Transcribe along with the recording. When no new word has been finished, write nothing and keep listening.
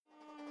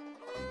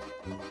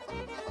Hello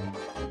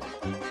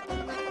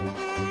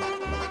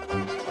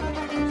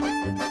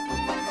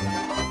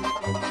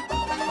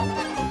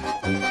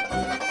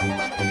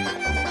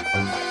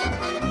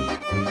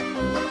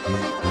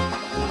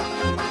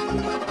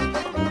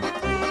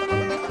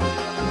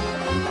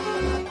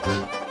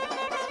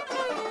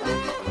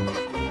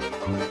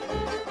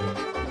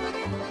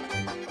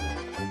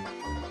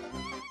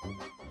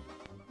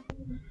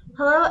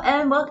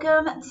and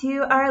welcome to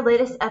our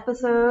latest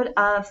episode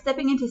of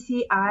Stepping into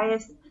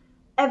CI's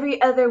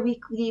Every Other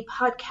Weekly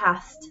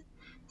podcast.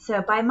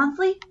 So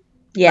bi-monthly?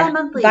 Yeah,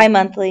 Bi-monthly.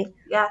 bi-monthly.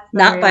 Yeah,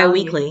 Not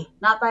bi-weekly.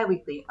 Not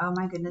bi-weekly. Oh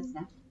my goodness,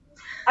 no.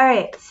 All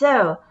right,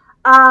 so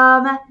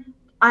I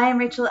am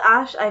Rachel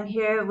Ash. I'm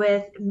here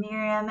with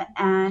Miriam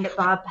and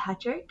Bob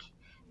Patrick,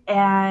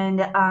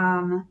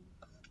 and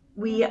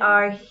we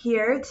are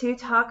here to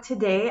talk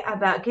today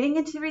about getting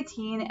into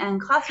routine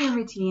and classroom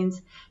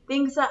routines,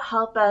 things that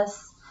help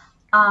us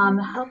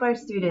help our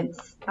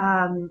students,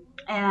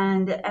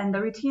 and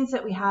the routines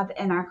that we have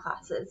in our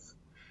classes.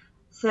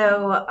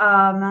 So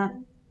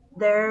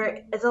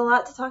there is a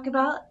lot to talk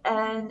about,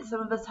 and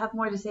some of us have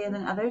more to say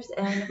than others,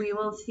 and we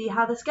will see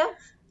how this goes.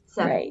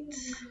 So Right.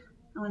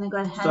 I'm going to go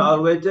ahead.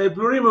 Salvete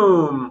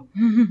plurimum.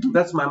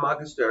 That's my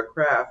Magister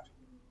Craft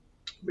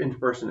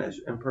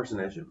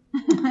impersonation.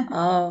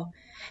 Oh,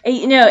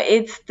 you know,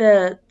 it's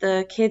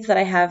the kids that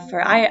I have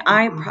for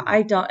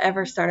I don't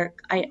ever start.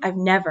 I've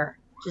never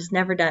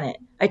done it.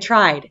 I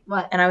tried.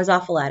 What? And I was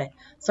awful at it,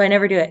 so I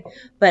never do it.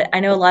 But I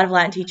know a lot of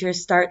Latin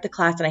teachers start the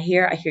class, and I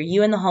hear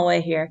you in the hallway.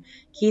 I hear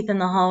Keith in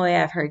the hallway.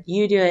 I've heard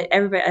you do it.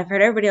 I've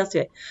heard everybody else do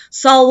it.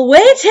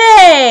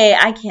 Salvete!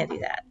 I can't do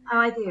that. Oh,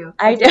 I do.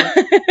 I do.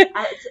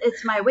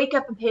 It's my wake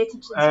up and pay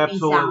attention to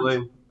Absolutely.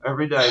 me sound.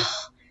 Every day.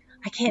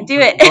 I can't do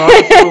it.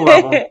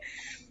 Level.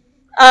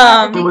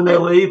 And when they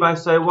leave, I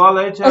say,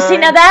 Walete. Oh, see,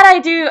 now that I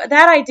do.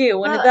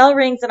 When the bell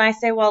rings and I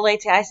say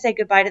Walete, I say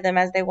goodbye to them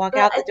as they walk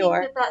out the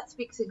door. I think that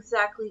speaks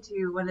exactly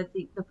to one of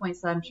the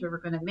points that I'm sure we're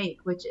going to make,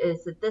 which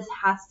is that this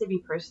has to be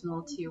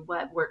personal to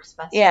what works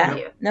best for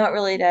you. No, it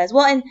really does.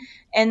 Well,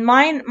 and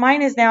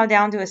mine is now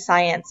down to a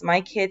science.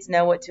 My kids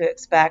know what to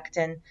expect,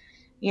 and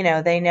you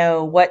know, they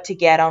know what to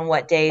get on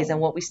what days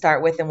and what we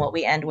start with and what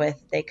we end with.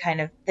 They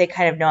kind of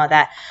know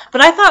that.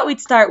 But I thought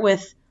we'd start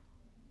with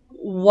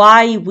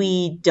why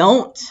we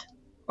don't,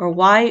 or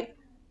why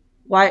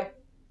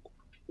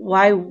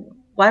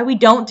we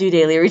don't do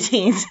daily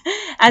routines,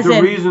 as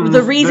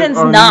the reasons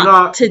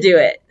not to do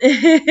it.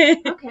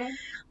 Okay.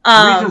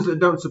 The reasons that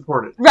don't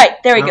support it.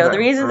 Right, there we go. The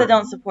reasons that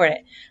don't support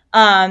it.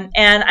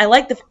 And I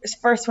like the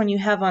first one you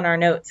have on our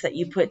notes that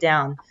you put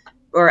down,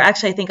 or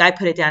actually I think I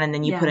put it down and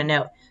then you put a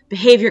note.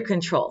 Behavior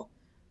control.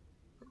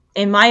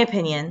 In my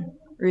opinion,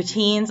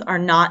 routines are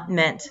not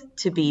meant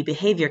to be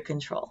behavior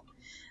control.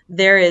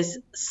 There is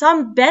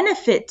some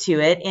benefit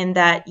to it in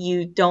that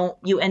you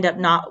end up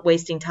not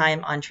wasting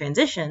time on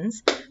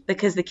transitions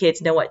because the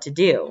kids know what to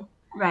do.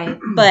 Right.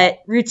 But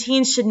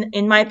routines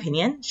in my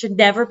opinion, should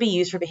never be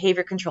used for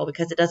behavior control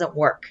because it doesn't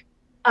work.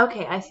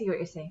 Okay, I see what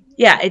you're saying.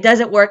 Yeah, it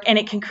doesn't work, and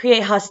it can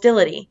create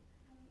hostility.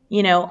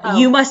 You know,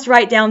 you must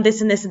write down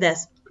this and this and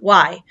this.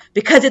 Why?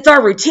 Because it's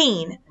our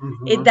routine.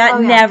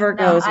 Mm-hmm. Never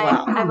goes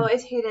well. I've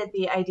always hated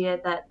the idea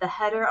that the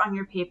header on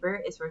your paper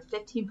is worth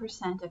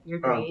 15% of your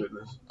grade. Oh,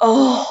 goodness.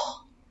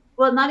 Oh.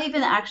 Well, not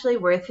even actually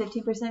worth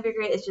 15% of your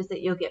grade. It's just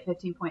that you'll get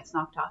 15 points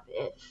knocked off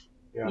if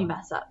you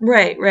mess up.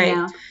 Right. You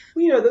know?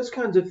 Well, you know, those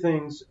kinds of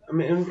things, I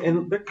mean,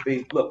 and there could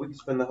be, look, we could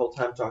spend the whole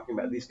time talking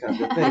about these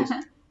kinds of things.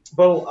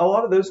 But a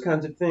lot of those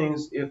kinds of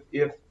things,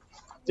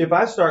 if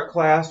I start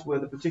class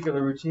with a particular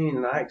routine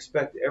and I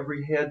expect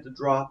every head to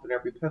drop and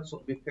every pencil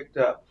to be picked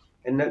up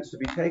and notes to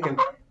be taken,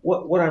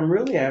 what I'm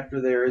really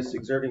after there is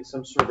exerting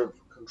some sort of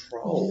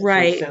control.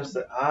 Right. In the sense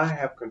that I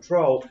have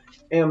control.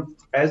 And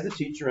as the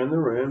teacher in the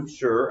room,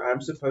 sure, I'm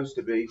supposed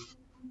to be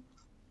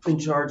in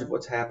charge of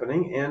what's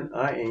happening, and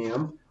I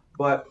am.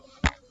 But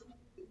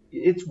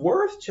it's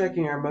worth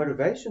checking our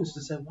motivations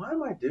to say, why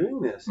am I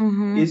doing this?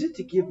 Mm-hmm. Is it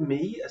to give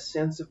me a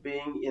sense of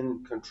being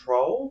in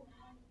control?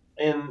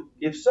 And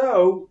if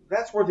so,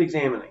 that's worth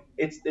examining.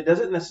 It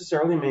doesn't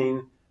necessarily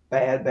mean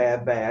bad.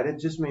 It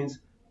just means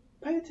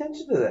pay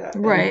attention to that.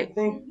 Right. And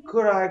think,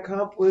 could I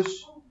accomplish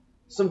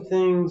some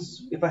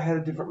things if I had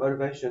a different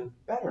motivation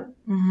better?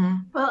 Mm-hmm.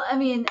 Well, I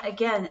mean,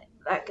 again,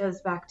 that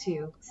goes back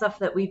to stuff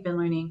that we've been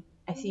learning.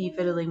 I see you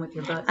fiddling with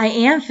your book. I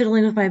am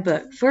fiddling with my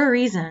book for a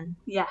reason.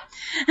 Yeah.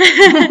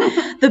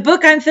 The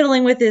book I'm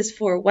fiddling with is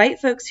For White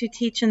Folks Who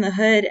Teach in the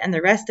Hood and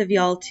the Rest of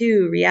Y'all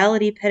Too,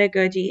 Reality,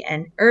 Pedagogy,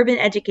 and Urban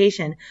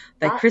Education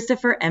by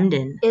Christopher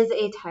Emdin. Is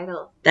a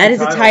title. That is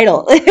a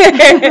title.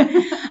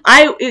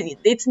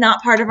 It's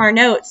not part of our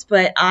notes,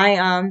 but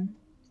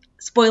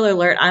spoiler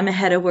alert, I'm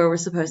ahead of where we're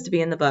supposed to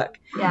be in the book.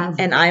 Yeah.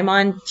 And I'm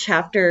on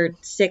chapter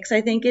 6,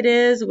 I think it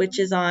is,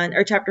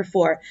 or chapter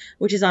 4,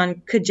 which is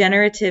on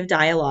cogenerative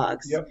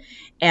dialogues. Yep.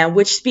 And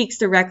which speaks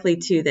directly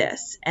to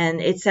this. And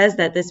it says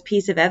that this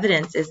piece of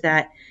evidence is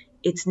that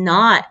it's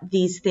not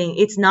these things,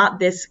 it's not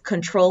this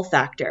control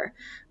factor.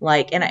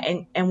 Like,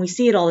 and we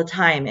see it all the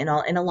time in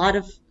a lot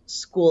of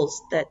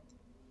schools that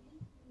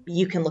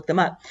you can look them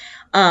up.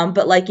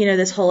 But like,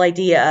 this whole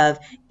idea of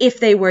if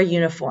they wear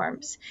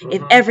uniforms,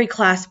 if every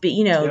class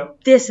be,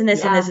 this and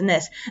this and this and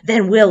this,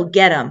 then we'll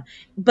get them.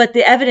 But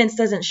the evidence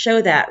doesn't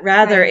show that.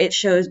 Rather, it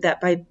shows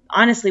that by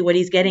honestly what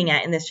he's getting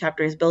at in this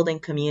chapter is building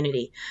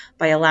community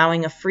by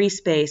allowing a free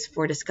space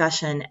for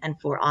discussion and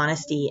for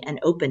honesty and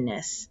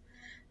openness.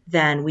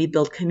 Then we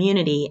build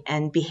community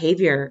and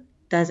behavior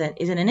isn't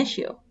an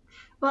issue.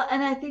 Well,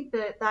 and I think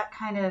that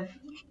kind of,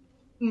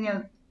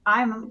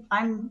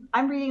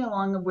 I'm reading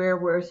along where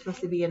we're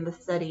supposed to be in the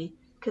study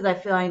because I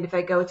find if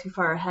I go too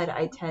far ahead,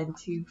 I tend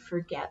to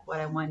forget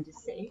what I wanted to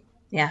say.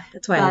 Yeah,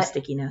 that's why I have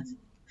sticky notes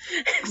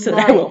so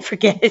that I won't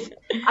forget.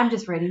 I'm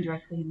just writing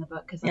directly in the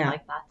book because I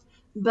like that.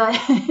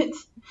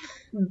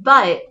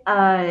 But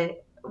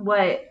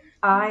what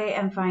I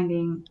am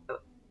finding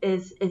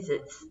is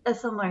it's a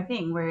similar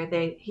thing where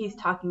he's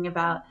talking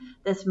about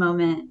this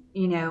moment,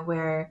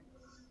 where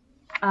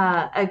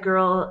a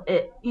girl,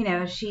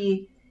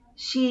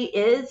 she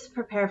is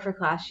prepared for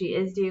class. She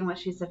is doing what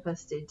she's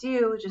supposed to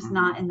do, just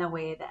not in the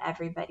way that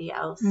everybody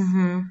else,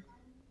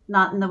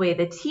 not in the way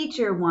the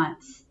teacher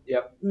wants.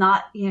 Yep.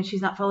 Not,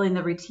 she's not following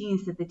the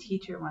routines that the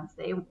teacher wants.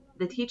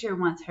 The teacher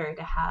wants her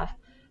to have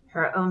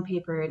her own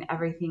paper and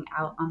everything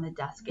out on the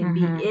desk and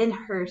be in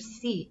her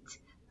seat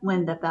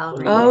when the bell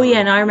rings. Oh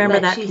yeah, no, I remember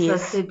that she's piece.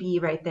 Supposed to be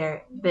right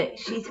there, but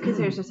she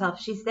considers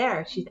herself, she's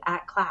there. She's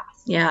at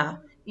class. Yeah.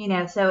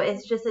 So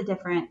it's just a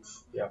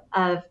difference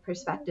of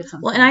perspective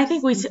sometimes. Well, and I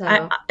think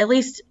at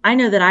least I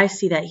know that I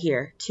see that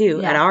here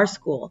too at our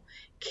school.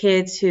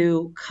 Kids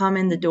who come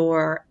in the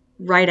door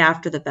right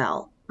after the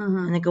bell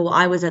and they go, well,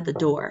 I was at the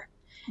door.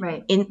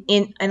 Right.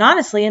 And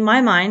honestly, in my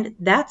mind,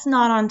 that's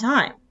not on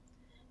time.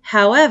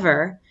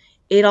 However,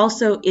 it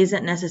also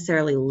isn't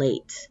necessarily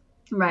late.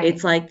 Right.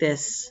 It's like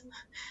this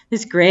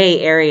gray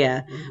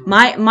area.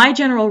 My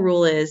general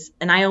rule is,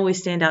 and I always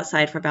stand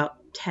outside for about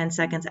 10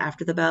 seconds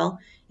after the bell.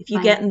 If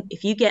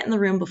you get in the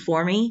room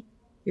before me,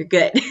 you're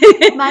good.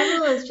 My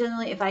rule is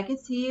generally if I can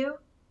see you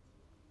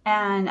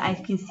and I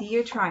can see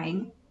you're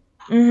trying,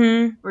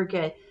 we're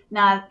good.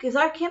 Now, because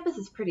our campus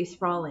is pretty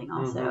sprawling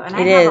also, and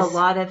I have a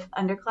lot of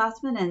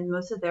underclassmen, and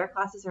most of their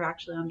classes are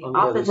actually on the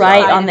opposite side.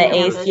 Right, on the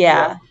campus. eighth,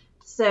 yeah.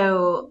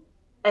 So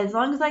as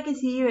long as I can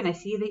see you and I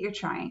see that you're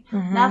trying.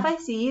 Now, if I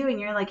see you and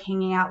you're like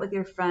hanging out with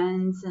your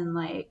friends and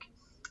like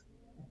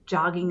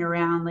jogging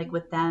around like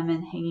with them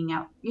and hanging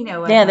out,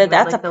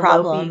 that's like a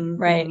problem,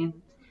 right?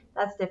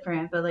 That's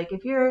different. But like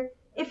if you're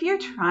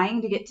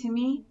trying to get to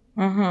me,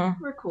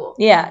 we're cool.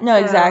 Yeah, no,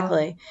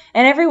 exactly.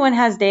 And everyone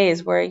has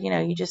days where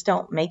you just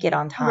don't make it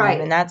on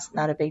time, and that's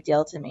not a big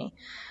deal to me.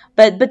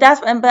 But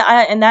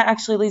that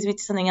actually leads me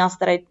to something else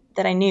that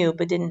I knew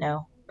but didn't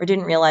know or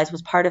didn't realize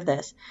was part of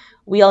this.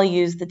 We all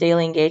use the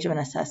daily engagement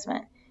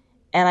assessment.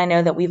 And I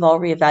know that we've all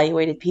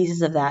reevaluated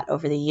pieces of that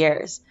over the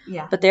years.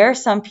 Yeah. But there are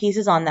some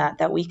pieces on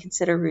that we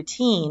consider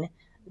routine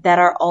that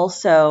are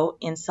also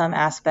in some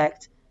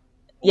aspect.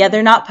 Yeah,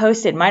 they're not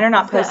posted. Mine are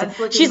not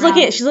posted. She's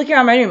looking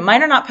around my room.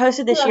 Mine are not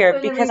posted this year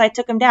because I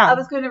took them down. I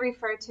was going to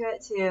refer to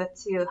it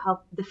to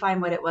help define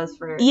what it was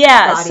for.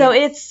 Yeah. So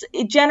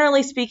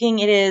generally speaking,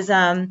 it is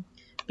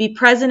be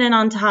present and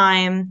on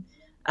time,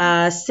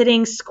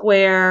 sitting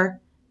square.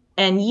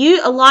 And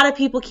a lot of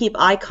people keep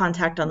eye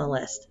contact on the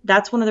list.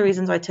 That's one of the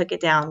reasons why I took it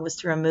down, was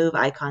to remove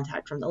eye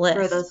contact from the list.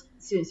 For those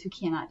students who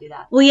cannot do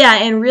that. Well, yeah,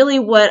 and really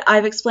what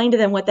I've explained to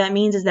them, what that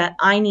means is that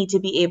I need to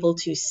be able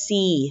to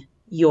see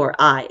your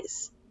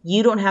eyes.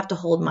 You don't have to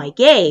hold my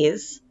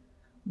gaze,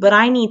 but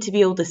I need to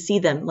be able to see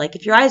them. Like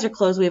if your eyes are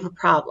closed, we have a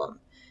problem.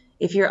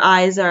 If your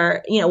eyes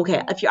are,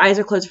 if your eyes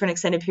are closed for an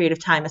extended period of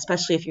time,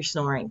 especially if you're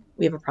snoring,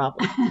 we have a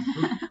problem.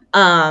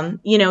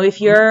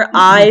 If your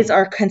eyes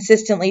are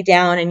consistently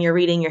down and you're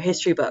reading your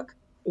history book,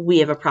 we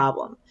have a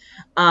problem.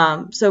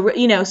 So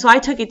I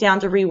took it down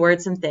to reword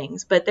some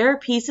things, but there are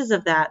pieces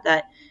of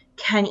that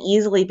can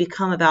easily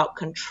become about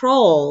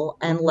control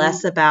and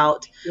less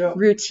about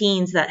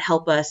routines that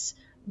help us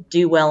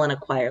do well and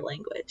acquire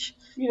language.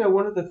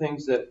 One of the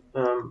things that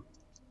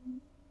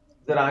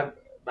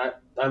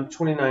I'm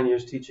 29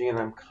 years teaching, and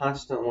I'm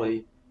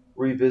constantly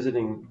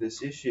revisiting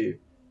this issue.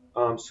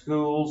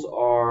 Schools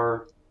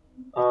are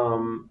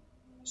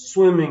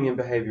swimming in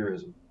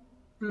behaviorism.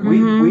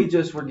 We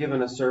just were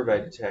given a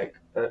survey to take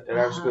at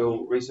our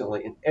school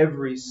recently, and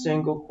every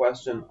single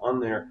question on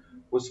there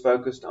was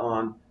focused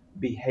on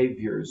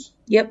behaviors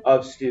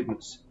of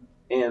students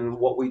and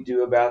what we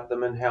do about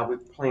them and how we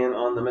plan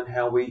on them and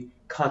how we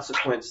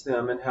consequence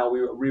them and how we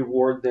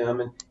reward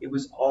them. And it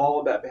was all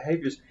about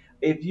behaviors.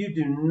 If you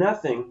do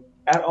nothing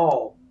at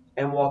all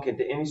and walk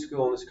into any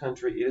school in this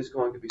country, it is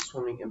going to be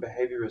swimming in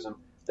behaviorism.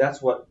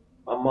 That's what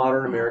a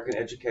modern American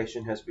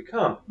education has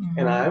become.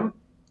 And I'm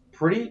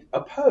pretty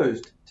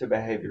opposed to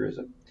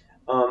behaviorism.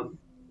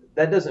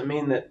 That doesn't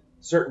mean that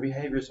certain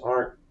behaviors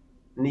aren't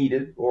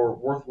needed or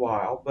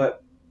worthwhile,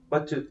 but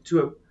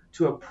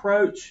to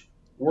approach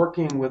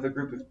working with a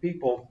group of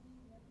people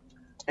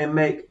and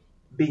make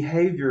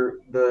behavior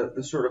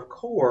the sort of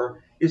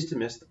core is to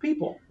miss the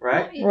people,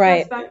 right? It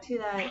goes back to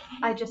that.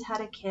 I just had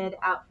a kid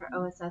out for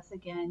OSS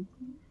again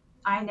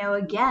I know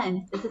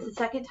again, this is the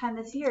second time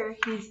this year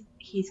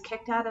he's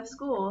kicked out of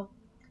school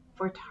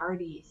for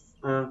tardies.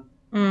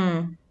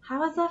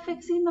 How is that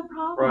fixing the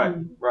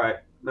problem? Right.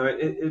 No,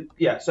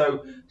 yeah.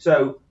 So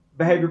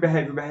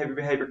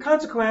behavior,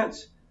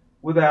 consequence,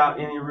 without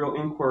any real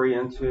inquiry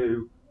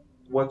into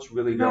what's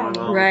really going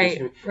on.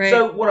 Right.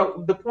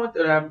 So the point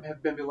that I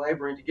have been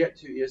belaboring to get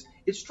to is,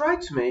 it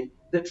strikes me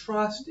that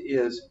trust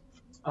is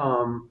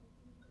a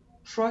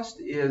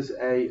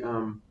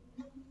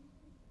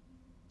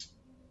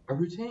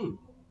routine.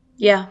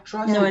 Yeah.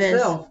 Trust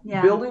itself,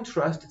 building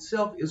trust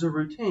itself is a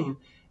routine.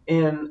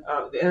 And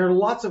there are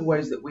lots of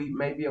ways that we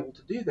may be able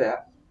to do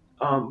that.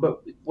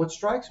 But what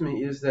strikes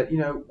me is that,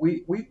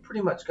 we've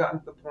pretty much gotten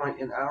to the point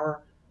in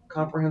our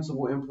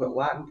comprehensible input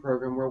Latin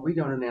program where we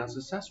don't announce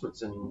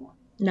assessments anymore.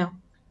 No.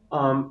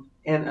 And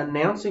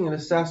announcing an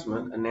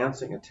assessment,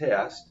 announcing a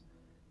test,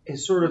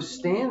 is sort of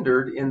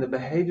standard in the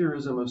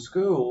behaviorism of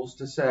schools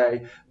to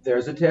say,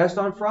 there's a test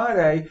on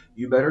Friday,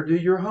 you better do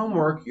your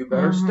homework, you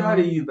better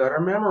study, you better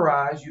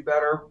memorize, you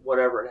better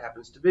whatever it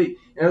happens to be.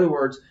 In other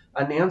words,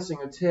 announcing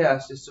a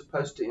test is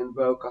supposed to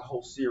invoke a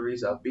whole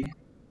series of behaviors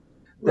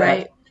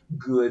that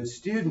good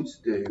students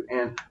do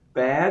and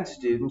bad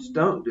students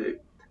don't do.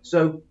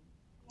 So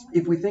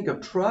if we think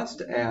of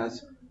trust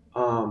as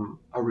a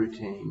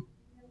routine,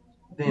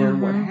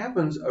 then what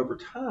happens over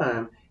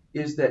time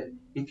is that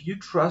if you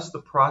trust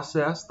the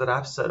process that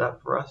I've set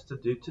up for us to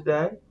do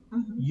today,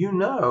 you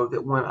know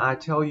that when I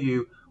tell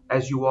you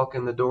as you walk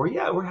in the door,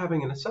 yeah, we're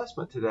having an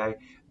assessment today,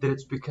 that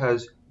it's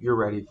because you're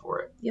ready for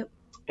it. Yep.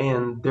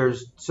 And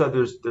there's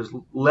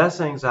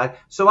less anxiety.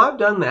 So I've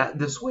done that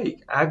this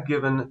week.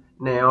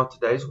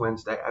 Today's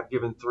Wednesday, I've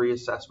given 3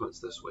 assessments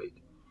this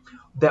week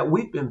that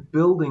we've been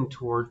building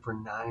toward for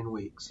 9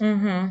 weeks.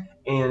 And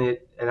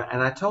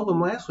I told them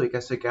last week, I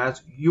said,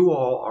 guys, you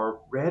all are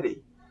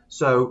ready.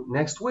 So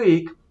next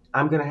week,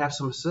 I'm going to have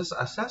some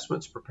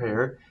assessments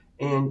prepared,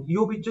 and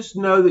just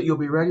know that you'll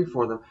be ready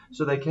for them.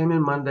 So they came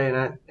in Monday,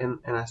 and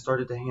I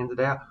started to hand it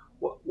out.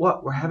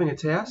 What? We're having a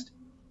test?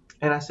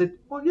 And I said,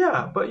 well,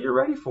 yeah, but you're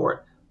ready for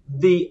it.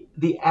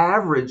 The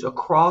average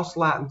across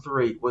Latin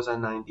 3 was a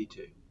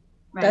 92.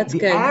 Right. That's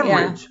good.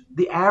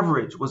 The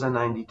average was a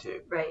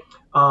 92. Right.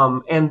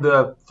 And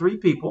the 3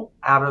 people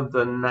out of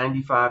the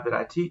 95 that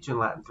I teach in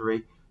Latin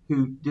 3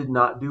 who did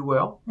not do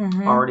well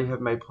already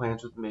have made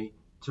plans with me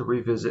to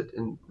revisit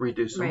and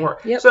redo some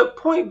work. Yep. So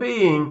point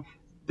being,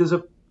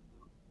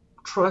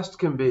 trust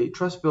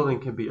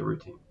building can be a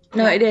routine.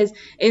 No, it is.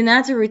 And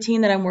that's a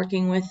routine that I'm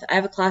working with. I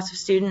have a class of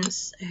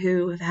students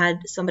who have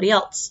had somebody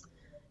else,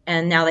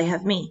 and now they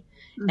have me.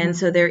 And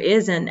so there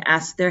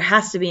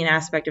has to be an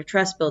aspect of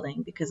trust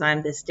building, because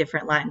I'm this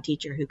different Latin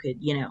teacher who could,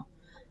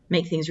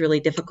 make things really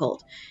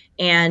difficult.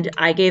 And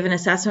I gave an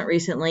assessment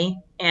recently,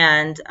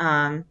 and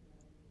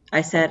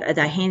I said,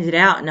 I handed it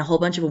out, and a whole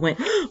bunch of them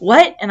went,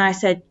 what? And I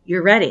said,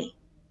 you're ready.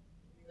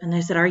 And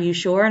they said, are you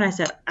sure? And I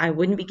said, I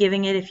wouldn't be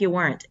giving it if you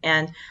weren't.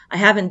 And I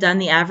haven't done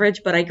the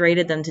average, but I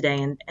graded them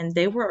today, and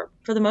they were,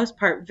 for the most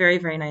part, very,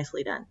 very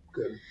nicely done.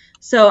 Good.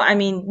 So,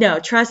 no,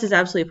 trust is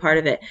absolutely part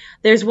of it.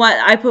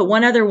 I put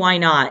one other why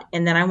not,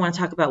 and then I want to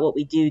talk about what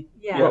we do,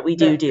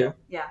 do.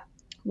 Yeah.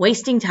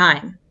 Wasting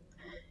time.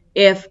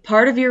 If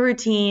part of your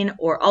routine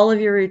or all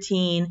of your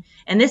routine,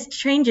 and this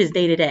changes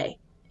day to day,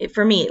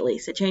 for me at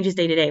least, it changes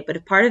day to day, but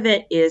if part of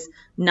it is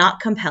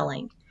not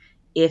compelling,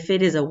 if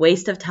it is a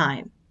waste of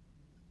time,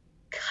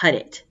 cut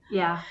it.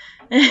 Yeah.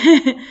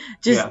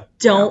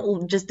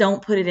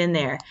 Don't put it in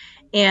there.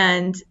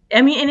 And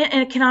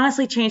it can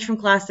honestly change from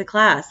class to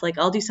class. Like,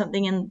 I'll do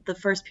something in the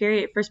first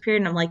period,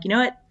 and I'm like, you know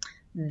what?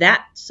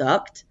 That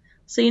sucked.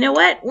 So you know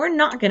what? We're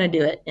not going to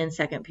do it in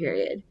second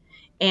period.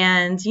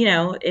 And,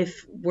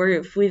 if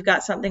we've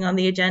got something on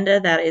the agenda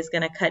that is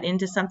going to cut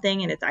into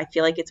something, and I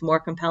feel like it's more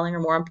compelling or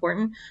more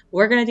important,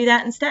 we're going to do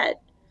that instead.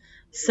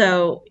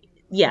 So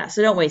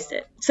don't waste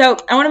it. So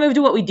I want to move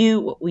to what we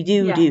do. What we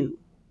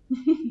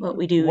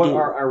do. What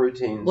are our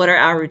routines? What are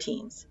our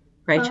routines?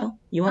 Rachel,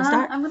 you want to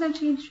start? I'm going to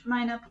change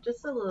mine up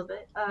just a little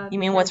bit. You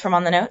mean what's from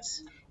on the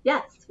notes?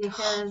 Yes,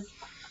 because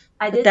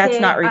that's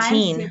not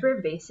routine. I'm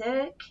super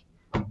basic.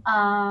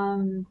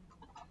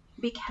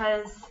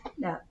 Because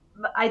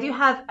I do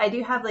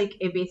have like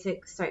a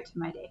basic start to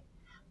my day.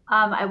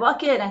 I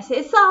walk in, I say,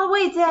 it's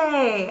Solway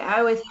Day. I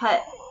always put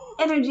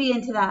energy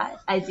into that.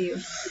 I do.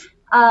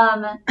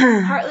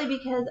 Partly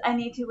because I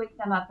need to wake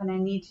them up, and I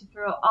need to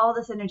throw all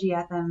this energy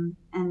at them,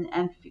 and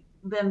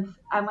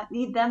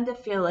need them to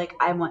feel like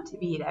I want to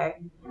be there.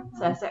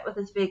 So I start with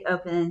this big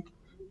open,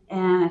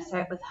 and I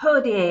start with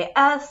Hodie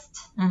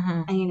Est,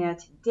 and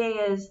today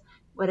is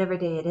whatever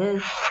day it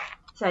is.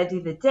 So I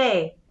do the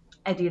day,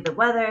 I do the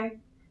weather,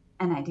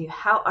 and I do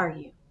how are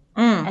you.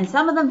 And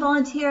some of them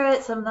volunteer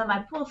it, some of them I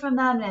pull from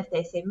them, and if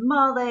they say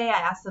mole, I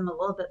ask them a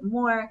little bit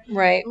more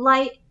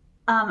light.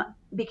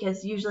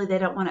 Because usually they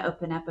don't want to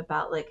open up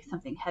about like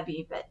something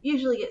heavy, but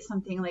usually it's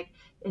something like,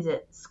 is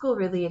it school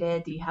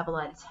related? Do you have a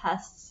lot of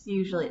tests?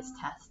 Usually it's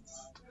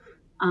tests.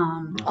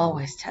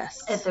 Always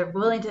tests. If they're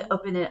willing to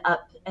open it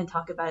up and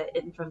talk about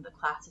it in front of the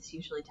class, it's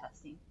usually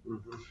testing.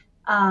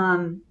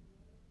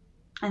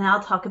 and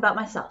I'll talk about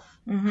myself,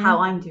 Mm-hmm. how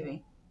I'm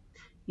doing.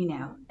 You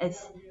know,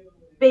 it's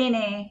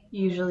bene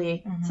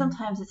usually. Mhm.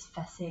 Sometimes it's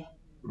fesse.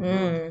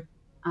 Mm.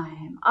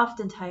 I'm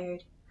often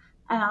tired,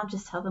 and I'll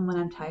just tell them when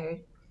I'm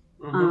tired.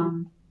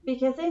 Mhm.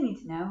 Because they need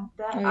to know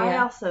that Oh, I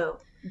yeah. also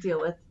deal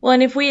with. Well,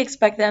 and if we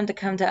expect them to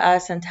come to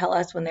us and tell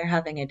us when they're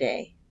having a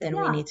day, then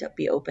we Yeah. need to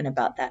be open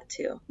about that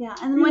too. Yeah,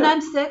 and when Yeah.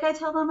 I'm sick, I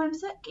tell them I'm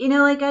sick. You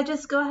know, like I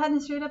just go ahead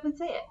and straight up and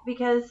say it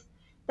because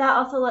that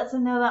also lets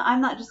them know that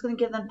I'm not just going to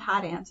give them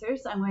pat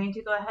answers. I'm going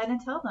to go ahead and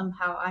tell them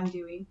how I'm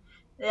doing.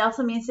 It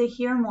also means they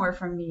hear more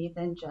from me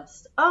than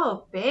just,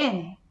 oh,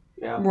 bene,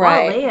 Yeah.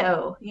 Right.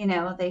 Leo. You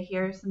know, they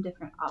hear some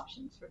different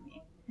options from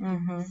me.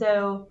 Mm-hmm.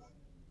 So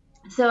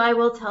I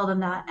will tell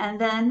them that, and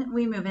then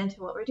we move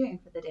into what we're doing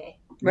for the day.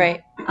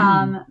 Right.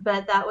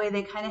 But that way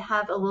they kind of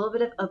have a little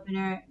bit of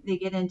opener. They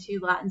get into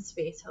Latin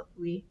space,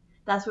 hopefully.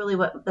 That's really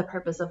what the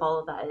purpose of all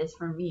of that is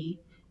for me,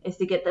 is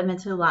to get them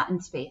into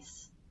Latin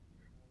space.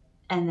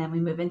 And then we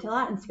move into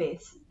Latin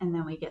space, and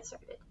then we get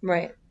started.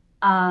 Right.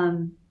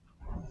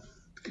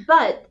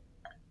 But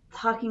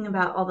talking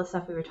about all the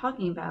stuff we were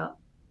talking about,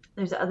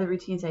 there's other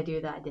routines I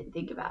do that I didn't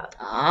think about,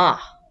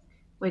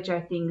 which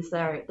are things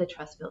that are the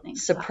trust building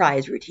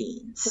Surprise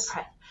routines.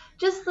 Surprise.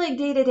 Just like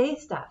day-to-day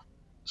stuff.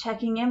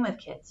 Checking in with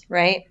kids.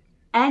 Right.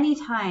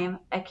 Anytime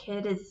a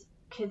kid's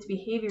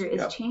behavior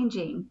is Yeah.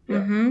 changing, Yeah.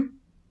 Mm-hmm.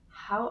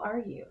 how are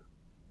you?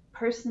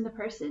 Person to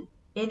person.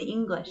 In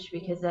English,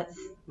 because that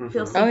Mhm.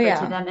 feels Oh, safer yeah.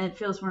 to them and it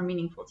feels more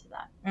meaningful to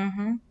them.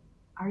 Mm-hmm.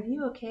 Are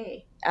you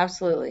okay?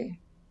 Absolutely.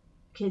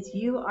 Because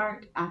you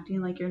aren't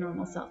acting like your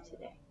normal self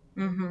today.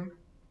 Mm-hmm.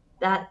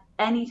 That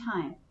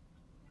anytime.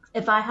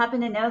 If I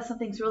happen to know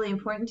something's really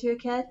important to a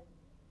kid,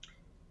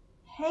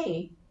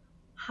 hey,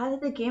 how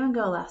did the game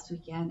go last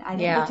weekend? I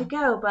didn't get to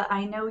go, but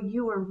I know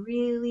you were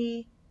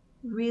really,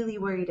 really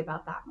worried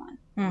about that one.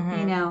 Mm-hmm.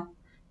 You know,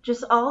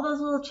 just all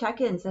those little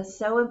check-ins, that's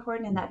so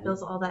important, and that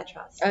builds all that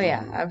trust. Oh,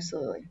 yeah.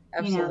 Absolutely.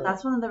 Absolutely. You know,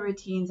 that's one of the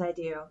routines I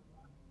do.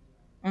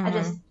 Mm-hmm. I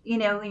just, you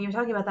know, when you're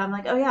talking about that, I'm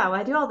like, oh yeah, well,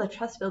 I do all the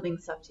trust building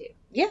stuff too.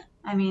 Yeah.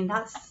 I mean,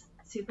 that's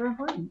super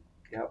important.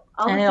 Yep.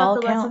 All And the it stuff all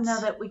that lets them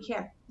counts. know that we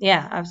care.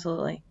 Yeah,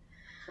 absolutely.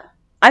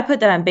 I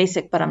put that on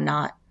basic, but I'm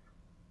not.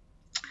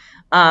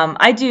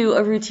 I do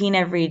a routine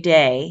every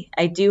day.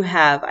 I do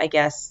have, I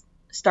guess,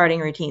 starting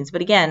routines,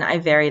 but again, I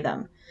vary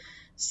them.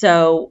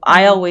 So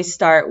I always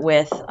start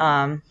with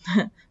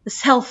the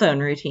cell phone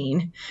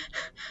routine,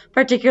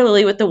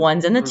 particularly with the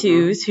ones and the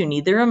twos who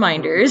need the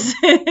reminders.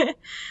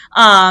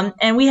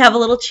 And we have a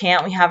little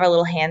chant, we have our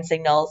little hand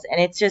signals, and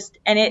it's just,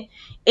 and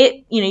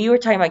it, you know, you were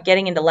talking about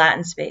getting into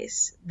Latin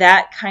space.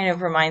 That kind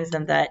of reminds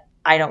them that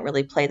I don't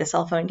really play the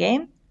cell phone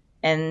game,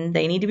 and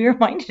they need to be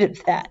reminded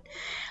of that.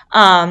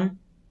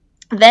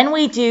 Then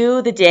we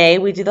do the day,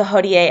 we do the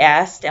Hodie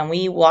Est, and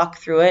we walk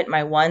through it.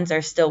 My ones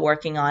are still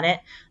working on it.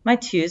 My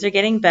twos are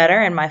getting better,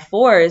 and my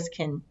fours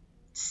can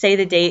say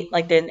the date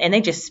and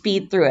they just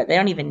speed through it. They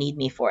don't even need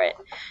me for it.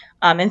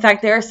 In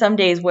fact, there are some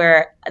days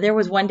where, there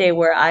was one day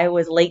where I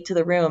was late to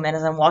the room, and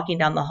as I'm walking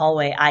down the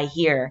hallway, I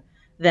hear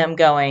them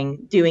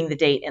doing the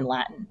date in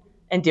Latin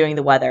and doing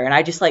the weather. And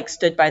I just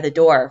stood by the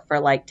door for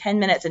 10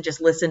 minutes and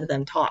just listened to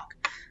them talk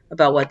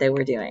about what they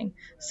were doing.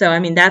 So, I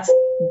mean, that's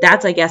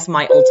I guess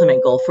my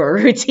ultimate goal for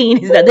a routine,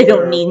 is that they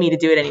don't need me to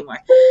do it anymore.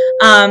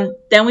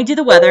 Then we do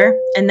the weather,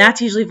 and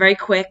that's usually very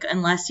quick,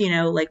 unless,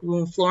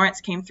 when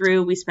Florence came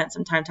through, we spent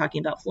some time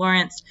talking about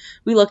Florence.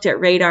 We looked at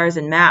radars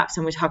and maps,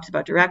 and we talked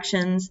about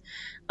directions.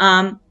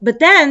 But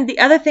then the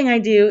other thing I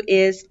do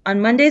is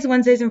on Mondays,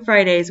 Wednesdays, and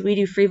Fridays, we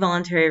do free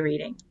voluntary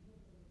reading.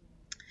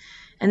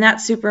 And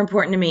that's super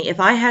important to me. If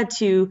I had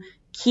to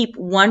keep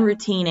one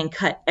routine and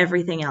cut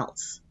everything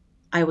else,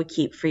 I would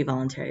keep free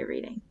voluntary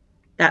reading.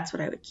 That's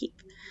what I would keep.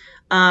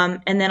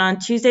 And then on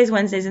Tuesdays,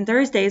 Wednesdays, and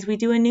Thursdays, we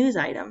do a news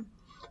item.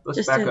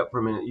 Let's back up for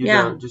a minute. You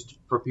don't, just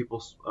for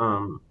people's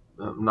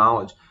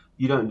knowledge,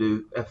 you don't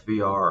do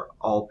FVR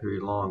all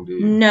period long, do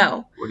you?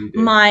 No. What do you do?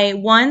 My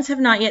ones have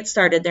not yet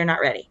started. They're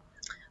not ready.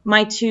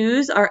 My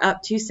twos are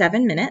up to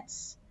 7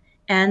 minutes,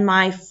 and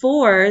my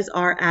fours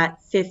are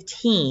at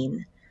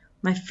 15.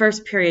 My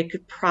first period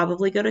could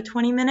probably go to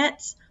 20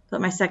 minutes, but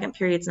my second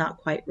period's not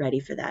quite ready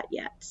for that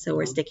yet. So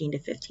we're sticking to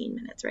 15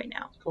 minutes right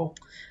now. Cool.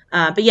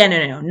 But yeah,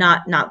 no,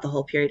 not the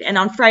whole period. And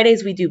on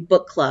Fridays, we do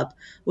book club,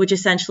 which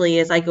essentially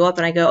is I go up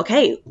and I go,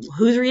 okay,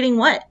 who's reading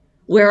what?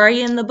 Where are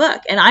you in the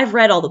book? And I've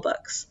read all the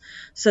books,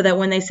 so that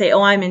when they say,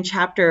 oh, I'm in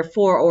chapter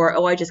 4, or,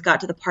 oh, I just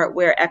got to the part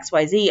where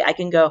XYZ, I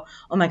can go,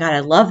 oh my God,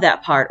 I love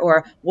that part.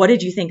 Or what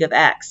did you think of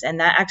X? And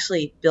that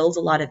actually builds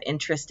a lot of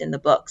interest in the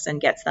books and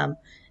gets them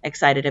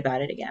excited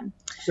about it again.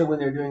 So when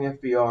they're doing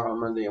FVR on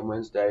Monday and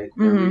Wednesday,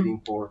 they're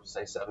reading for,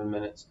 say, 7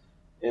 minutes.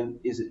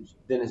 And is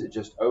it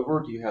just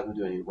over? Do you have them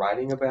do any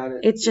writing about it?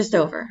 It's just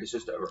over. It's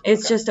just over.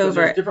 It's just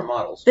over. There's different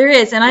models. There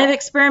is, and I've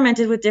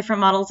experimented with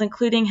different models,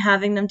 including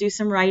having them do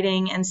some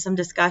writing and some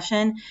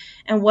discussion.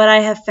 And what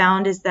I have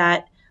found is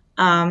that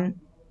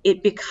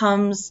it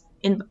becomes,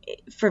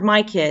 for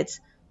my kids,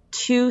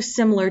 too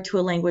similar to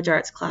a language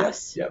arts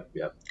class.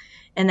 Yep.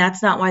 And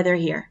that's not why they're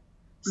here.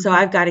 So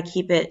I've got to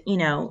keep it,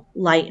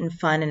 light and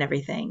fun and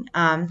everything.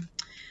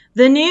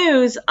 The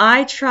news,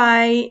 I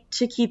try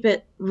to keep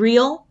it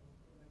real.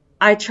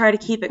 I try to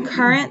keep it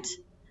current.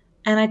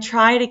 And I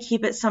try to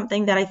keep it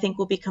something that I think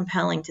will be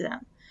compelling to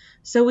them.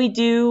 So we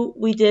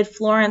did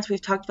Florence.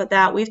 We've talked about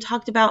that. We've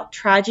talked about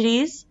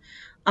tragedies.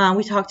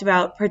 We talked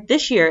about, for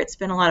this year, it's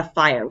been a lot of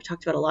fire. We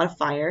talked about a lot of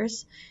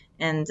fires.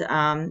 And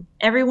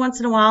every once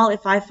in a while,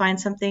 if I find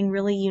something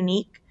really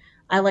unique,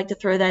 I like to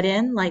throw that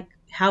in, like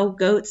how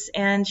goats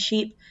and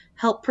sheep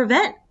help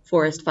prevent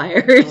forest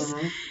fires,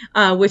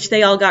 which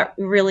they all got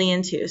really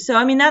into. So,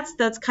 I mean,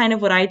 that's kind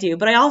of what I do.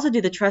 But I also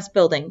do the trust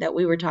building that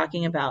we were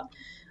talking about.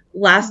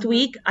 Last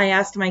week, I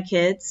asked my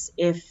kids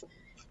if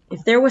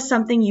there was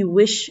something you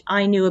wish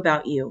I knew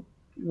about you,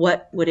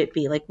 what would it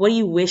be? Like, what do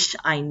you wish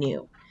I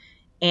knew?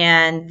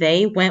 And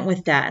they went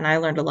with that, and I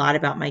learned a lot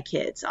about my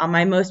kids. On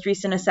my most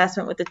recent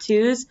assessment with the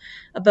twos,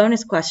 a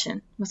bonus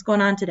question: what's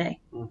going on today?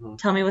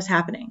 Tell me what's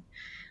happening.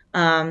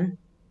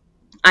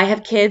 I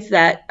have kids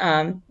that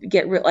I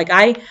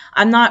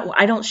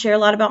don't share a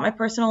lot about my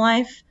personal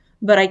life,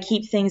 but I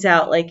keep things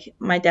out. Like,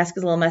 my desk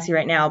is a little messy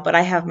right now, but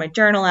I have my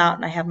journal out,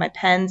 and I have my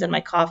pens and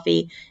my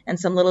coffee and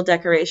some little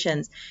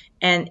decorations.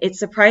 And it's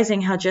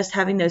surprising how just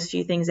having those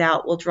few things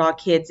out will draw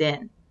kids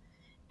in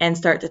and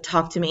start to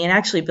talk to me and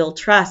actually build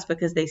trust,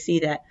 because they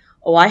see that,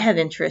 oh, I have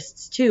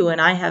interests too, and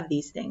I have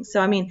these things. So,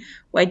 I mean,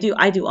 I do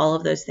all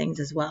of those things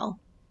as well.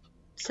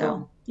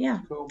 So,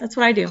 cool. That's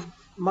what I do.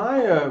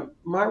 My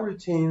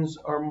routines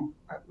are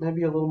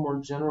maybe a little more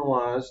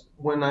generalized.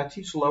 When I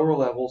teach lower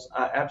levels,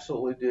 I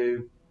absolutely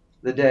do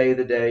the day,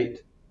 the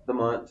date, the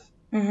month,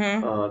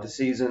 the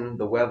season,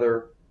 the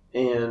weather,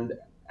 and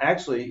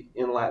actually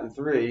in Latin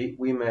 3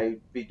 we may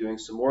be doing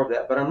some more of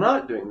that, but I'm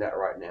not doing that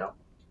right now.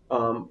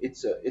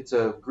 It's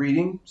a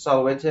greeting,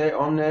 Salvete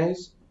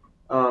Omnes,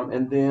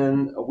 and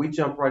then we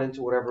jump right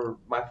into whatever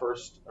my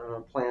first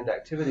planned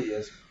activity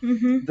is.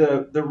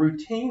 The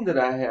routine that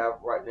I have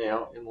right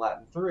now in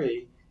Latin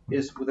 3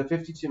 is, with a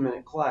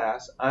 52-minute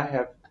class, I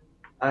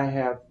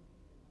have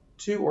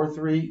 2 or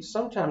 3,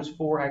 sometimes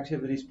 4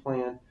 activities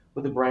planned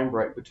with a brain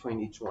break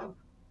between each one.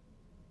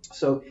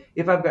 So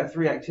if I've got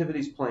 3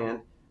 activities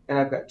planned and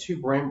I've got 2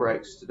 brain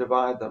breaks to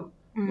divide them,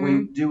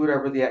 we do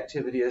whatever the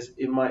activity is.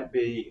 It might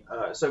be,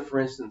 so for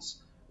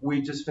instance,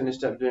 we just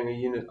finished up doing a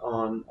unit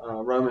on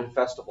Roman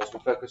festivals. We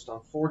focused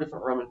on 4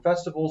 different Roman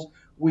festivals.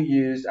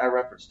 I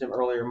referenced him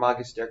earlier,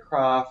 Magister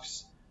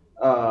Crafts,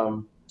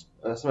 some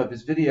of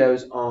his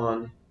videos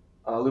on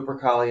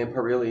Lupercalia,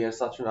 Perilia,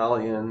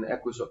 Saturnalia, and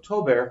Equus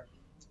October.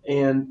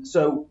 And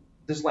so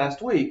this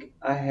last week,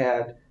 I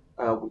had,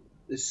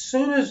 as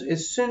soon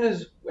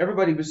as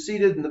everybody was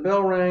seated and the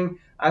bell rang,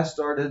 I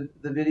started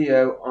the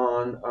video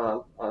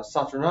on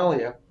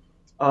Saturnalia,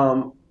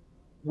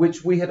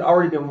 which we had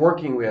already been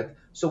working with.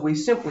 So we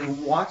simply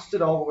watched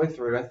it all the way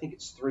through. I think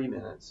it's 3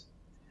 minutes.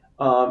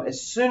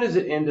 As soon as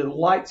it ended,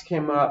 lights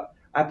came up.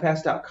 I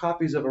passed out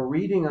copies of a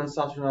reading on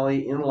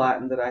Saturnalia in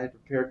Latin that I had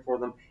prepared for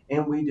them,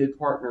 and we did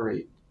partner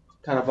read,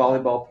 kind of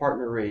volleyball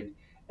partner read.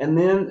 And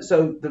then,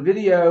 so the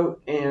video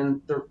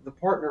and the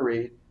partner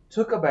read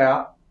took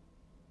about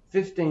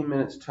 15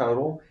 minutes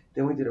total.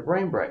 Then we did a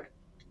brain break.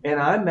 And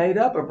I made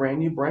up a brand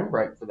new brain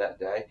break for that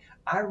day.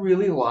 I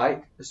really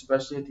like,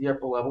 especially at the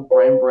upper level,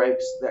 brain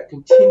breaks that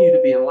continue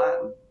to be in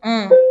Latin.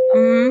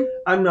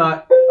 I'm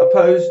not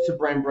opposed to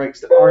brain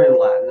breaks that aren't in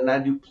Latin, and I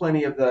do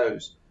plenty of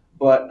those.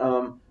 But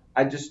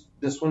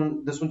this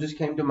one just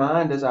came to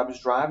mind as I was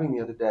driving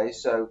the other day.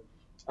 So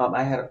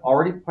I had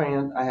already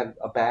planned. I had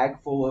a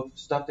bag full of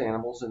stuffed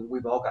animals, and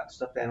we've all got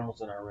stuffed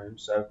animals in our room,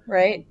 so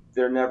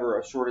there's never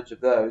a shortage of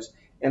those.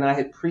 And I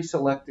had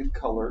pre-selected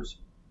colors.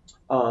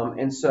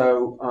 And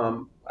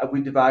so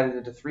we divided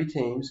into 3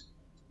 teams,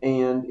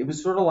 and it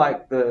was sort of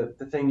like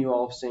the thing you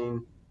all have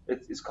seen.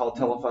 It's called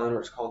telephone,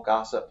 or it's called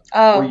gossip,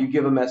 where you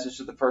give a message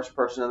to the first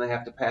person and they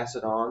have to pass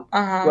it on.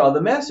 Well,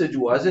 the message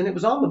was, and it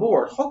was on the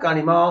board, hoc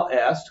animal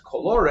est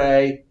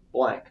colore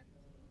blank.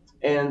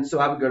 And so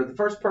I would go to the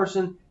first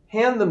person,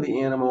 hand them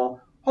the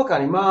animal, hoc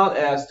animal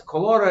est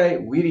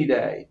colore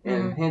viride,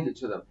 and hand it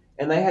to them.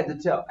 And they had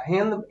to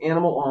hand the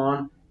animal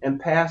on and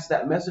pass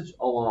that message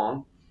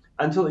along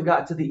until it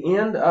got to the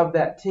end of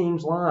that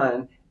team's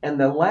line, and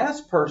the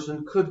last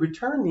person could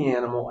return the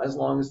animal as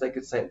long as they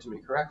could say it to me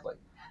correctly.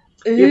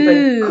 If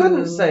they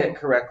couldn't say it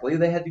correctly,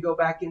 they had to go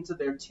back into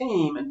their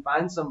team and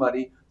find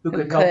somebody who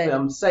could help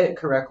them say it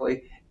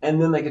correctly, and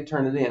then they could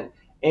turn it in.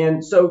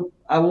 And so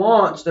I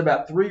launched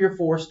about 3 or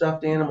 4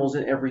 stuffed animals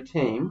in every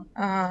team,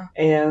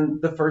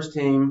 and the first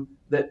team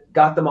that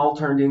got them all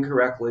turned in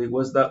correctly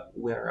was the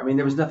winner. I mean,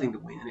 there was nothing to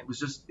win. It was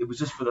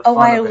just for the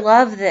fun of it. I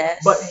love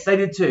this. But they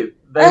did too.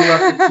 They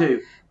loved it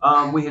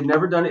too. We had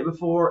never done it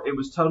before. It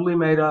was totally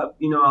made up,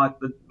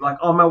 like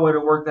on my way to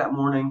work that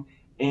morning,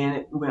 and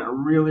it went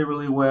really,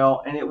 really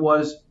well. And it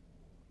was,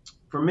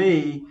 for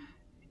me,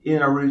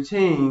 in a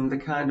routine, the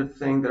kind of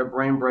thing that a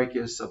brain break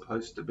is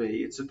supposed to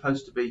be. It's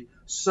supposed to be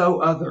so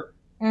other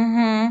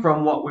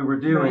from what we were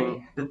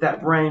doing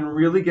that brain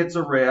really gets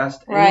a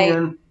rest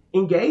and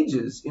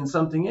engages in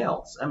something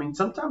else. I mean,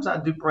 sometimes I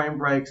do brain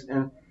breaks,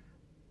 and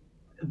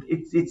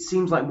it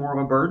seems like more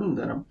of a burden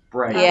than a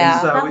break. Yeah.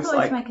 And so That's it's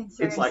always like my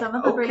concern. it's like Some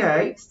of the brain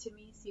okay. breaks to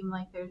me seem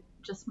like they're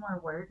just more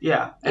work.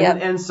 Yeah, Yep.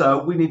 and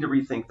so we need to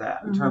rethink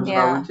that in terms of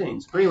Yeah. our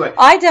routines. But anyway,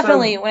 I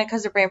definitely, when it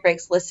comes to brain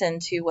breaks, listen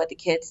to what the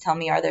kids tell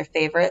me are their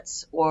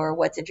favorites or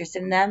what's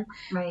interested in them.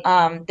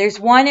 Right. There's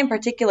one in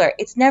particular.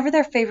 It's never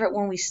their favorite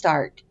when we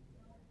start,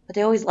 but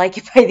they always like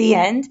it by the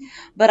end.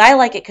 But I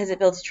like it because it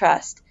builds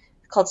trust.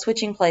 It's called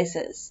switching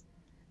places.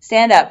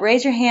 Stand up.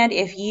 Raise your hand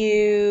if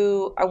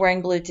you are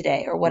wearing blue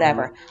today or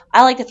whatever.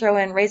 I like to throw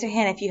in, raise your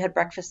hand if you had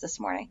breakfast this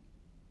morning.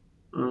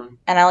 And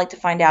I like to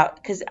find out,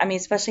 because, I mean,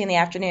 especially in the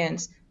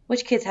afternoons,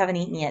 which kids haven't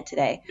eaten yet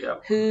today?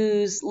 Yep.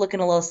 Who's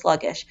looking a little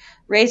sluggish?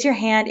 Raise your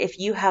hand if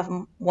you have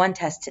 1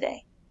 test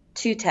today,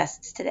 2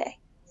 tests today,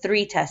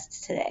 3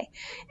 tests today.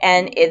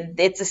 And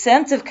it's a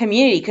sense of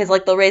community, because,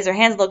 like, they'll raise their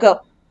hands and they'll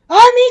go,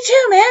 oh, me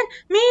too, man,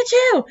 me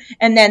too.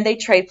 And then they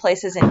trade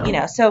places, and, you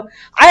know, so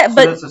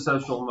that's a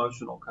social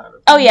emotional kind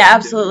of. Oh, yeah,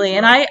 absolutely.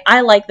 And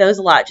I like those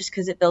a lot just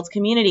because it builds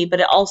community,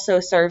 but it also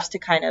serves to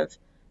kind of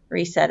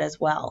reset as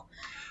well.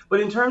 But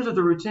in terms of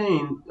the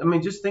routine, I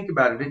mean, just think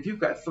about it. If you've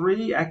got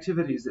 3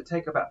 activities that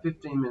take about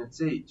 15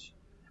 minutes each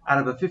out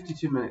of a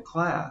 52-minute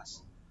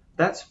class,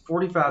 that's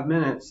 45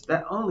 minutes.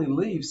 That only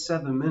leaves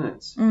 7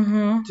 minutes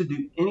to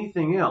do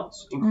anything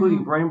else,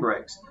 including brain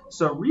breaks.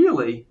 So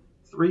really,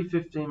 3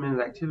 15-minute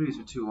activities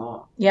are too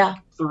long. Yeah.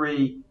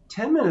 3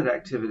 10-minute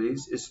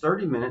activities is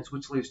 30 minutes,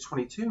 which leaves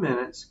 22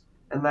 minutes.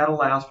 And that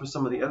allows for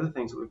some of the other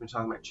things that we've been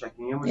talking about,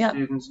 checking in with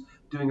students,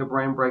 doing a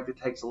brain break that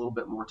takes a little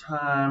bit more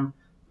time,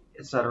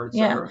 et cetera, et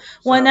cetera. Yeah.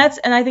 Well,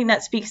 and I think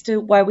that speaks to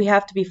why we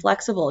have to be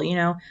flexible. You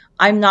know,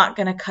 I'm not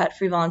going to cut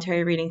free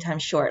voluntary reading time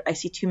short. I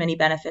see too many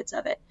benefits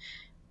of it.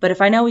 But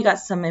if I know we got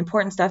some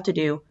important stuff to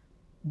do,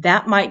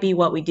 that might be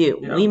what we do.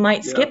 Yeah. We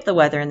might skip the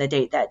weather and the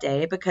date that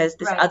day because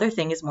this other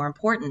thing is more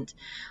important.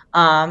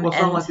 Well, it's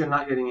not like they're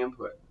not getting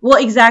input. Well,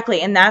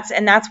 exactly, and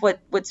that's what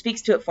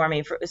speaks to it for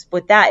me.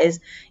 With that is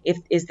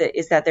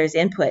that there's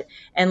input,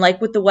 and like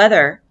with the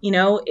weather, you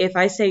know, if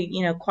I say,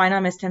 you know,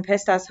 ¿Cuándo mes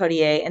tempestas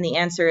hodie? And the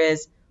answer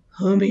is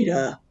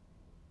humida,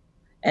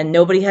 and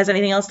nobody has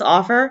anything else to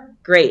offer,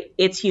 great,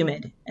 it's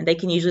humid, and they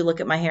can usually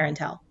look at my hair and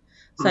tell.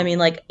 So I mean,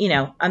 like, you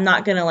know, I'm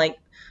not gonna like.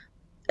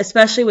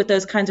 Especially with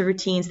those kinds of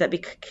routines that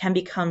can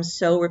become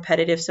so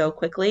repetitive so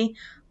quickly,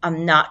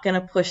 I'm not going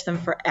to push them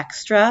for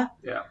extra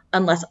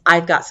unless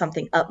I've got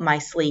something up my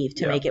sleeve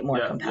to make it more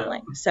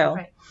compelling. So,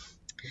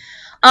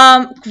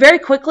 very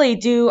quickly,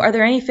 are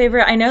there any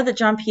favorite? I know that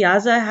John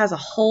Piazza has a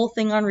whole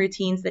thing on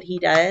routines that he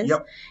does.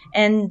 Yep.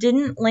 And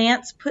didn't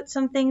Lance put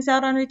some things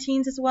out on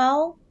routines as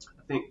well?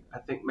 I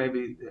think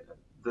maybe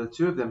the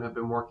two of them have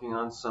been working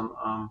on some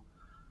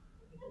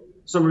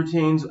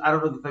routines. I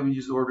don't know that they would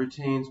use the word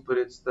routines, but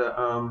it's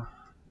the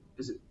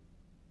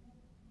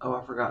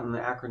I've forgotten the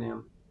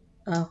acronym.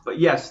 Oh. But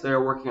yes,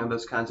 they're working on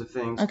those kinds of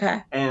things.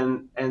 Okay.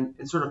 And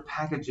sort of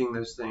packaging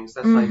those things.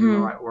 That's not even the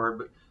right word,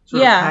 but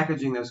sort of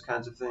packaging those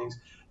kinds of things.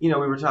 You know,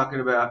 you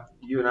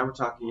and I were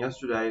talking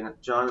yesterday, and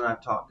John and I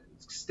have talked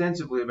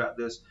extensively about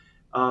this.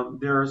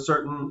 There are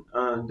certain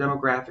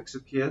demographics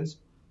of kids,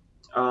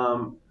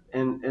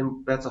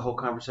 and that's a whole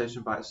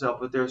conversation by itself,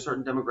 but there are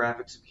certain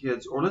demographics of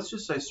kids, or let's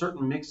just say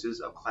certain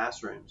mixes of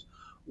classrooms,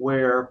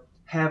 where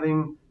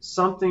having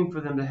something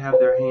for them to have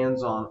their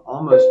hands on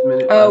almost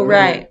minute by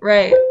minute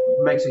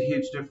makes a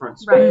huge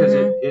difference because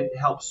it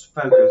helps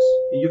focus.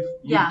 You've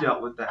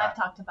dealt with that. I've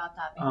talked about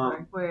that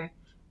before, where,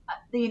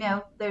 you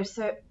know, there's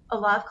a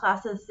lot of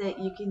classes that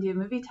you can do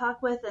movie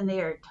talk with, and they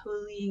are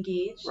totally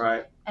engaged.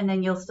 Right. And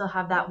then you'll still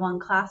have that one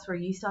class where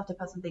you still have to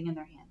put something in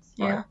their hands.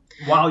 Yeah. Right.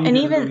 While you do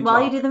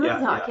the movie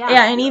talk.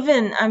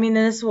 Even, I mean,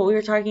 this is what we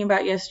were talking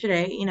about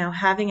yesterday, you know,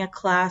 having a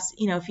class,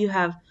 you know, if you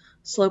have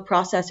slow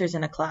processors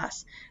in a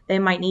class, they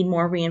might need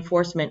more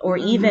reinforcement or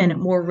even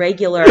more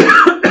regular,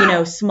 you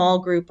know, small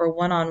group or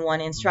one-on-one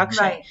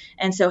instruction. Right.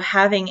 And so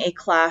having a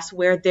class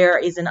where there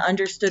is an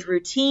understood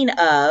routine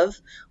of,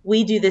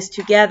 we do this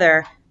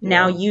together,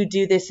 now you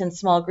do this in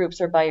small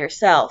groups or by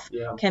yourself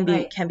can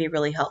be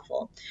really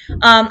helpful.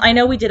 I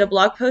know we did a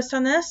blog post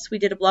on this. We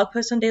did a blog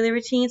post on daily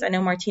routines. I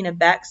know Martina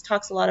Bex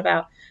talks a lot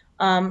about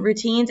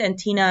routines, and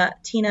Tina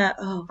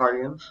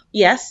Cardigan.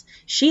 Yes,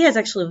 she has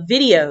actually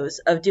videos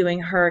of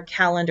doing her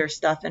calendar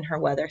stuff and her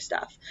weather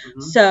stuff.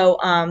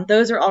 So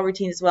those are all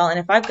routines as well. And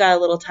if I've got a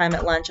little time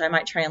at lunch, I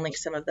might try and link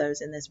some of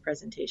those in this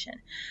presentation.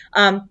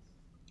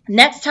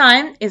 Next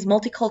time is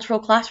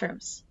multicultural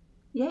classrooms.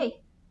 Yay.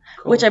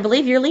 Cool. Which I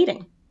believe you're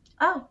leading.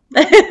 Oh.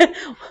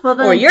 Well,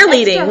 then or you're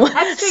leading.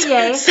 Extra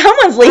yay.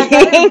 Someone's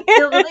leading.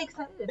 I'm really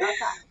excited about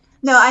that.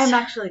 No, I am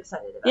actually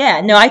excited about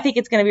that. No, I think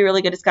it's going to be a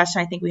really good discussion.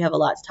 I think we have a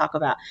lot to talk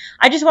about.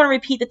 I just want to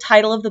repeat the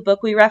title of the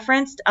book we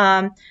referenced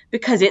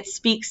because it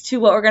speaks to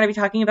what we're going to be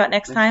talking about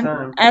next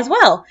time as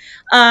well.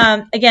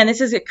 Again,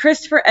 this is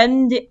Christopher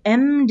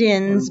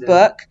Emdin's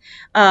book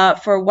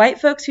for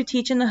white folks who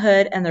teach in the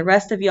hood and the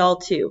rest of y'all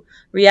too.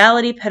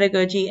 Reality,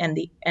 Pedagogy,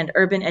 and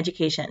Urban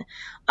Education.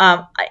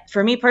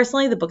 For me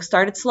personally, the book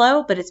started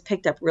slow, but it's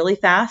picked up really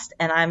fast,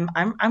 and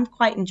I'm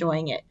quite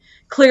enjoying it.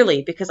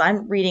 clearly, because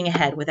I'm reading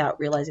ahead without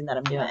realizing that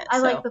I'm doing it. I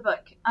like the book,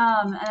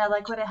 and I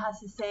like what it has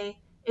to say.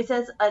 It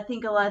says, I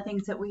think, a lot of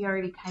things that we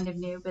already kind of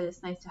knew, but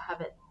it's nice to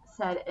have it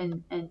said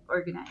and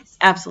organized.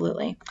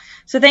 Absolutely.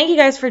 So thank you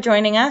guys for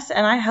joining us,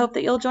 and I hope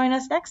that you'll join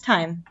us next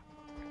time.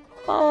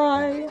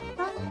 Bye.